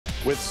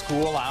With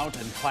school out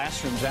and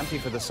classrooms empty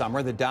for the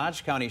summer, the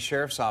Dodge County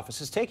Sheriff's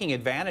Office is taking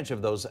advantage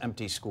of those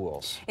empty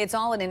schools. It's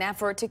all in an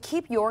effort to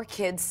keep your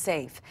kids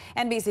safe.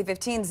 NBC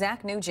 15's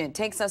Zach Nugent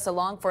takes us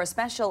along for a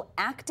special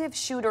active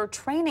shooter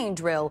training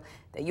drill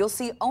that you'll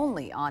see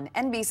only on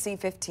NBC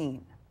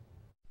 15.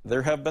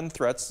 There have been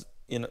threats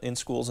in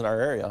schools in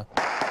our area.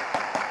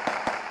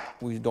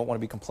 We don't want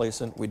to be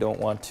complacent. We don't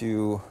want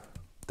to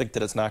think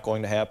that it's not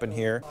going to happen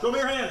here. Show me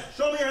your hands!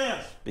 Show me your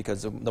hands!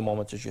 Because the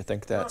moment that you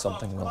think that,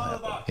 something will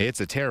happen. It's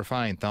a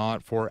terrifying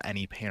thought for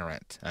any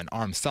parent. An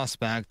armed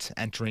suspect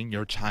entering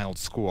your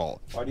child's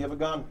school. Why do you have a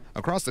gun?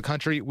 Across the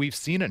country, we've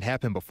seen it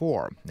happen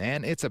before,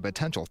 and it's a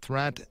potential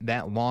threat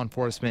that law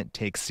enforcement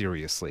takes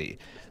seriously.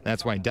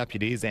 That's why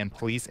deputies and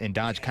police in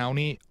Dodge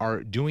County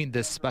are doing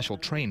this special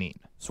training.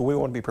 So we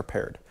want to be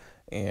prepared.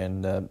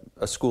 And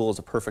a school is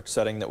a perfect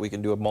setting that we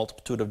can do a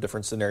multitude of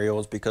different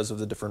scenarios because of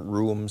the different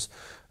rooms,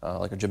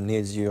 like a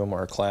gymnasium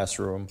or a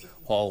classroom,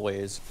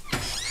 hallways.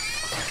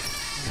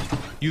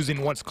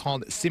 Using what's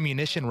called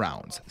simunition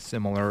rounds,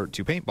 similar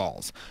to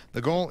paintballs.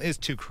 The goal is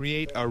to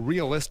create a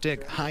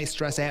realistic,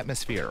 high-stress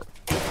atmosphere.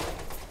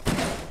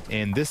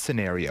 In this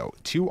scenario,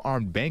 2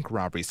 armed bank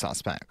robbery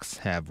suspects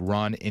have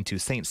run into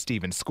St.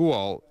 Stephen's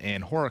School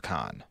in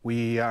Horicon.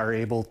 We are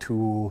able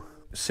to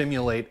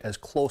simulate as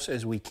close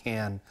as we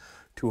can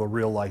to a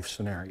real-life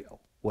scenario,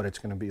 what it's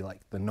going to be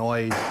like. The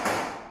noise,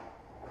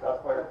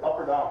 Up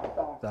or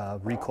down?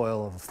 the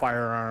recoil of a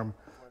firearm,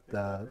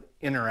 the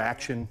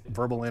interaction,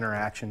 verbal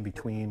interaction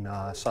between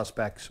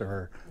suspects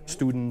or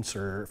students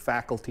or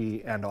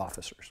faculty and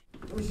officers.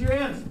 Let me see your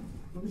hands!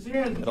 Let me see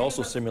your hands! It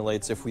also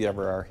simulates if we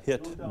ever are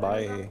hit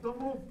by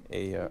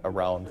a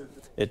round.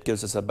 It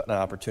gives us an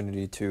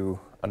opportunity to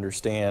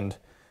understand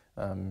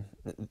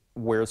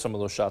where some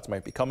of those shots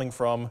might be coming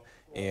from,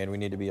 and we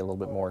need to be a little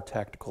bit more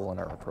tactical in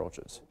our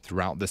approaches.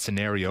 Throughout the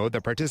scenario,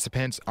 the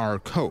participants are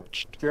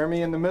coached.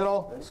 Jeremy in the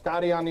middle,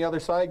 Scotty on the other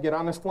side, get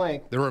on this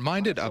flank. They're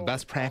reminded of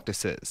best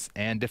practices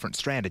and different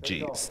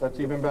strategies. That's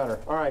even better.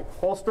 All right,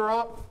 holster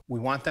up.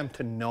 We want them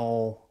to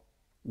know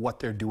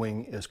what they're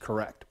doing is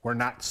correct. We're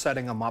not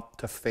setting them up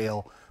to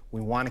fail.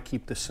 We want to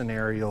keep the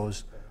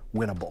scenarios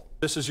winnable.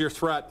 This is your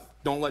threat.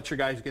 Don't let your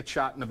guys get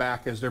shot in the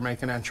back as they're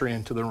making entry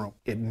into the room.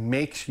 It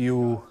makes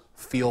you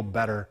feel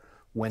better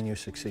when you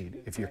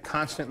succeed. If you're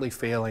constantly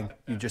failing,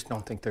 you just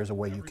don't think there's a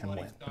way you can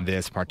win.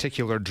 This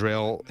particular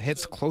drill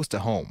hits close to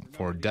home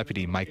for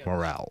Deputy Mike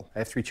Morrell. I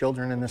have 3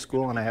 children in this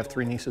school, and I have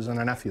 3 nieces and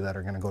a nephew that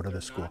are going to go to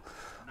this school.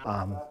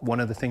 One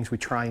of the things we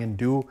try and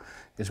do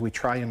is we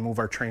try and move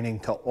our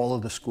training to all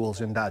of the schools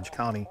in Dodge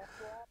County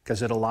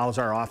because it allows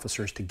our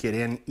officers to get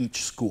in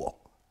each school.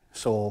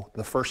 So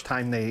the first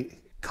time they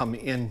come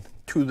in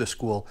to the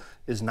school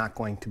is not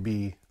going to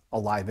be a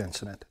live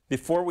incident.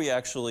 Before we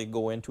actually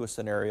go into a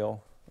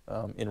scenario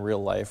in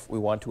real life, we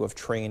want to have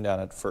trained on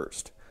it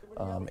first.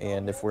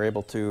 And if we're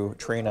able to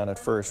train on it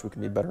first, we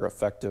can be better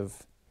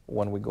effective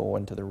when we go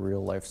into the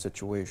real life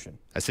situation.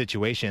 A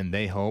situation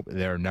they hope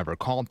they're never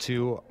called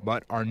to,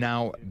 but are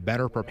now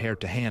better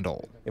prepared to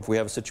handle. If we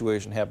have a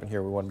situation happen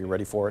here, we want to be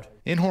ready for it.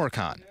 In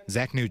Horicon,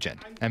 Zach Nugent,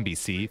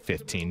 NBC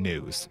 15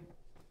 News.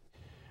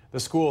 The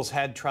school's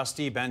head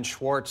trustee, Ben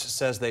Schwartz,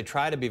 says they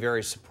try to be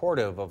very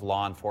supportive of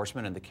law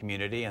enforcement in the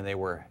community, and they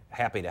were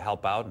happy to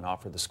help out and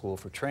offer the school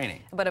for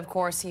training. But of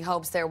course, he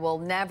hopes there will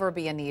never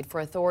be a need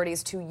for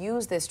authorities to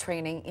use this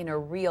training in a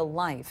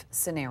real-life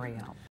scenario.